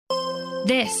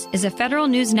This is a Federal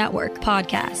News Network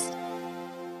podcast.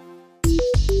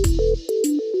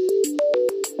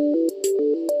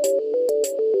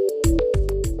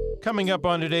 Coming up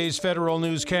on today's Federal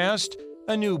Newscast,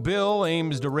 a new bill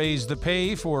aims to raise the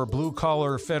pay for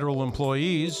blue-collar federal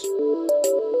employees.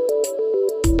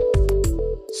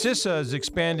 CISA is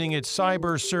expanding its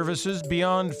cyber services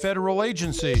beyond federal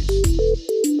agencies.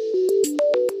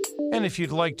 And if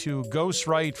you'd like to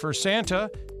ghostwrite for Santa,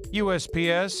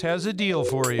 USPS has a deal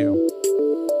for you.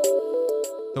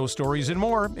 Those stories and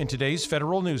more in today's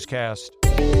Federal Newscast.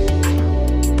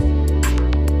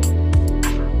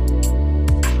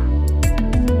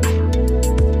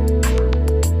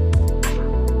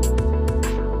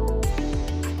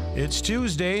 It's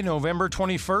Tuesday, November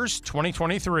 21st,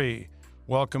 2023.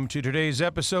 Welcome to today's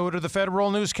episode of the Federal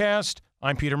Newscast.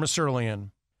 I'm Peter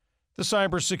Musurlian. The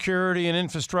Cybersecurity and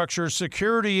Infrastructure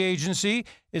Security Agency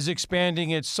is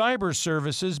expanding its cyber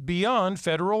services beyond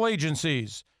federal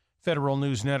agencies. Federal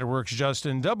News Network's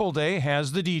Justin Doubleday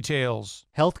has the details.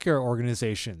 Healthcare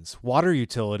organizations, water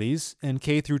utilities, and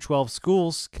K-12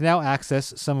 schools can now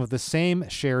access some of the same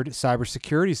shared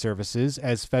cybersecurity services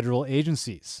as federal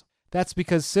agencies. That's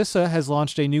because CISA has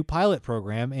launched a new pilot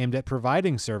program aimed at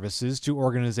providing services to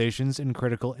organizations in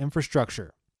critical infrastructure.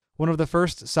 One of the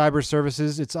first cyber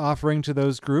services it's offering to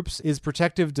those groups is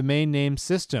Protective Domain Name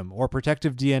System, or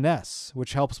Protective DNS,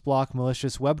 which helps block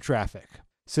malicious web traffic.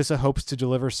 CISA hopes to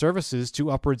deliver services to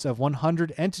upwards of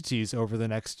 100 entities over the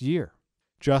next year.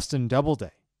 Justin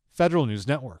Doubleday, Federal News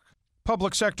Network.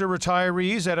 Public sector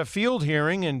retirees at a field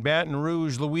hearing in Baton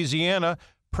Rouge, Louisiana,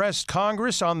 pressed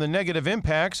Congress on the negative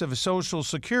impacts of Social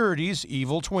Security's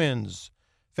evil twins.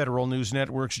 Federal News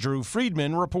Network's Drew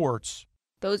Friedman reports.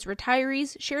 Those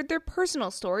retirees shared their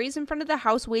personal stories in front of the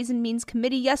House Ways and Means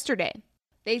Committee yesterday.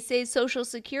 They say Social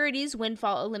Security's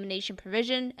windfall elimination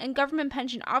provision and government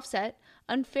pension offset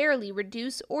unfairly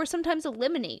reduce or sometimes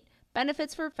eliminate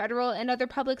benefits for federal and other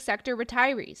public sector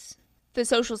retirees. The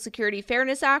Social Security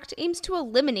Fairness Act aims to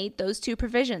eliminate those two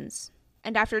provisions.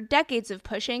 And after decades of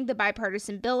pushing, the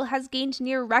bipartisan bill has gained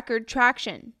near-record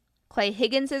traction. Clay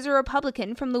Higgins is a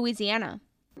Republican from Louisiana.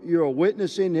 You're a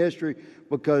witness in history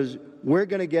because we're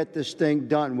going to get this thing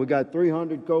done. We got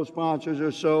 300 co-sponsors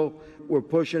or so. We're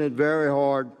pushing it very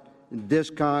hard in this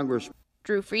Congress.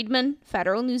 Drew Friedman,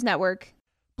 Federal News Network.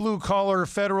 Blue-collar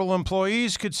federal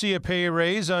employees could see a pay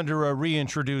raise under a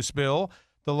reintroduced bill.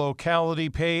 The Locality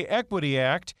Pay Equity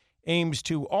Act aims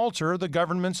to alter the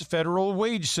government's federal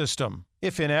wage system.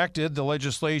 If enacted, the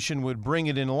legislation would bring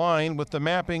it in line with the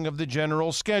mapping of the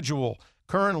General Schedule.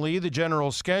 Currently, the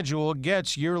General Schedule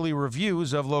gets yearly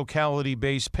reviews of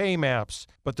locality-based pay maps,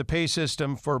 but the pay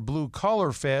system for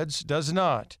blue-collar feds does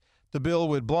not. The bill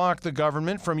would block the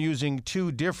government from using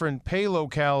two different pay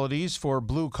localities for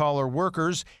blue-collar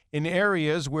workers in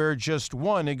areas where just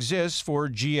one exists for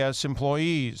GS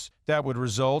employees. That would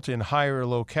result in higher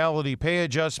locality pay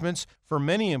adjustments for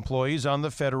many employees on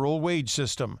the federal wage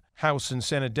system. House and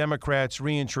Senate Democrats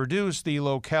reintroduced the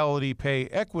Locality Pay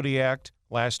Equity Act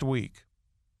last week.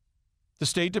 The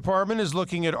State Department is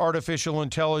looking at artificial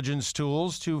intelligence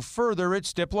tools to further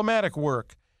its diplomatic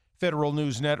work. Federal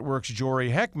News Network's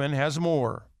Jory Heckman has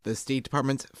more. The State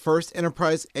Department's first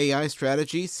enterprise AI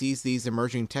strategy sees these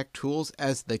emerging tech tools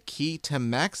as the key to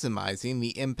maximizing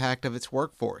the impact of its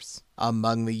workforce.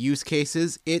 Among the use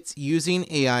cases, it's using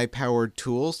AI-powered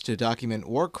tools to document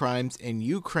war crimes in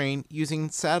Ukraine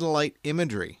using satellite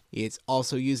imagery. It's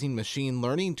also using machine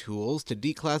learning tools to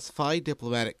declassify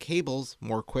diplomatic cables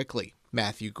more quickly.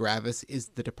 Matthew Gravis is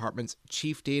the department's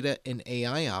chief data and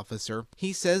AI officer.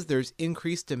 He says there's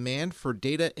increased demand for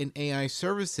data and AI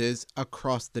services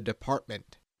across the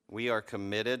department. We are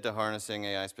committed to harnessing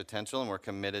AI's potential, and we're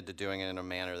committed to doing it in a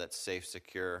manner that's safe,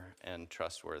 secure, and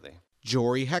trustworthy.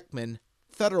 Jory Heckman,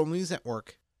 Federal News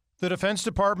Network. The Defense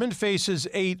Department faces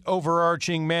 8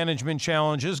 overarching management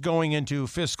challenges going into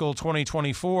fiscal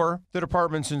 2024. The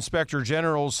department's Inspector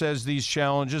General says these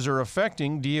challenges are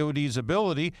affecting DoD's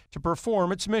ability to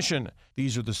perform its mission.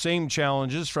 These are the same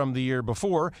challenges from the year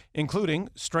before, including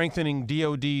strengthening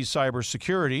DoD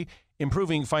cybersecurity,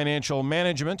 improving financial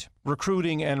management,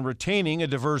 recruiting and retaining a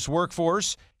diverse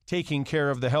workforce, taking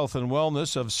care of the health and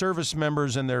wellness of service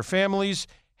members and their families,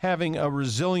 having a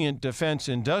resilient defense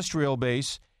industrial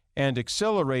base, and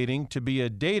accelerating to be a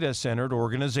data-centered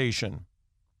organization.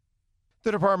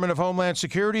 The Department of Homeland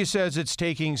Security says it's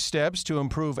taking steps to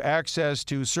improve access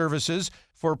to services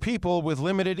for people with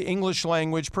limited English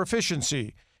language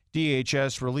proficiency.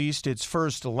 DHS released its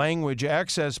first language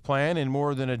access plan in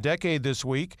more than a decade this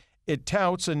week, It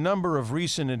touts a number of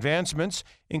recent advancements,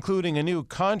 including a new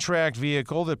contract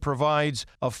vehicle that provides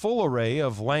a full array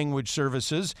of language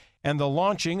services and the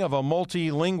launching of a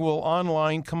multilingual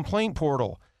online complaint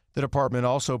portal. The department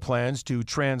also plans to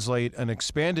translate an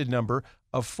expanded number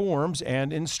of forms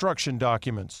and instruction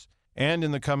documents. And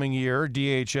in the coming year,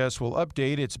 DHS will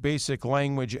update its basic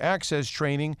language access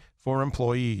training for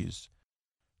employees.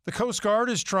 The Coast Guard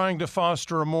is trying to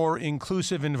foster a more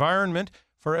inclusive environment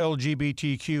for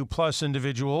LGBTQ+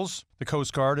 individuals. The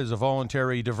Coast Guard is a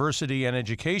voluntary diversity and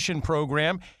education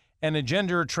program and a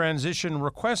gender transition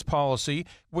request policy,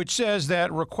 which says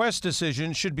that request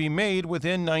decisions should be made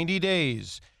within 90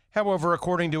 days. However,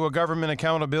 according to a Government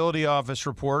Accountability Office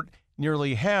report,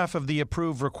 nearly half of the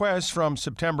approved requests from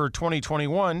September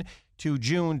 2021 to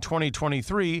June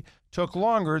 2023 took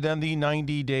longer than the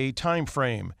 90-day time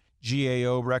frame.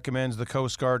 GAO recommends the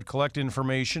Coast Guard collect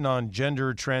information on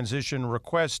gender transition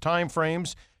request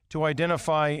timeframes to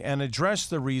identify and address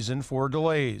the reason for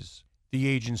delays. The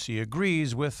agency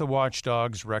agrees with the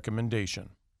watchdog's recommendation.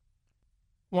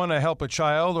 Want to help a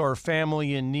child or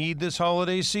family in need this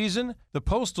holiday season? The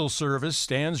Postal Service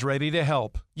stands ready to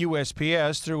help.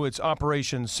 USPS, through its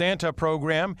Operation Santa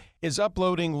program, is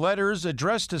uploading letters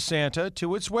addressed to Santa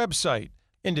to its website.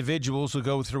 Individuals who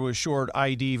go through a short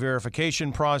ID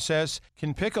verification process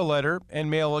can pick a letter and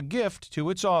mail a gift to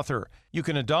its author. You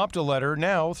can adopt a letter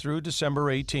now through December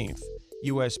 18th.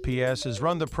 USPS has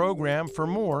run the program for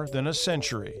more than a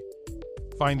century.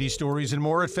 Find these stories and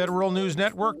more at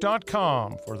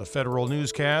federalnewsnetwork.com. For the Federal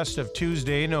Newscast of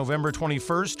Tuesday, November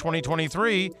 21st,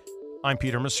 2023, I'm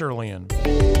Peter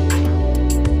Musurlian.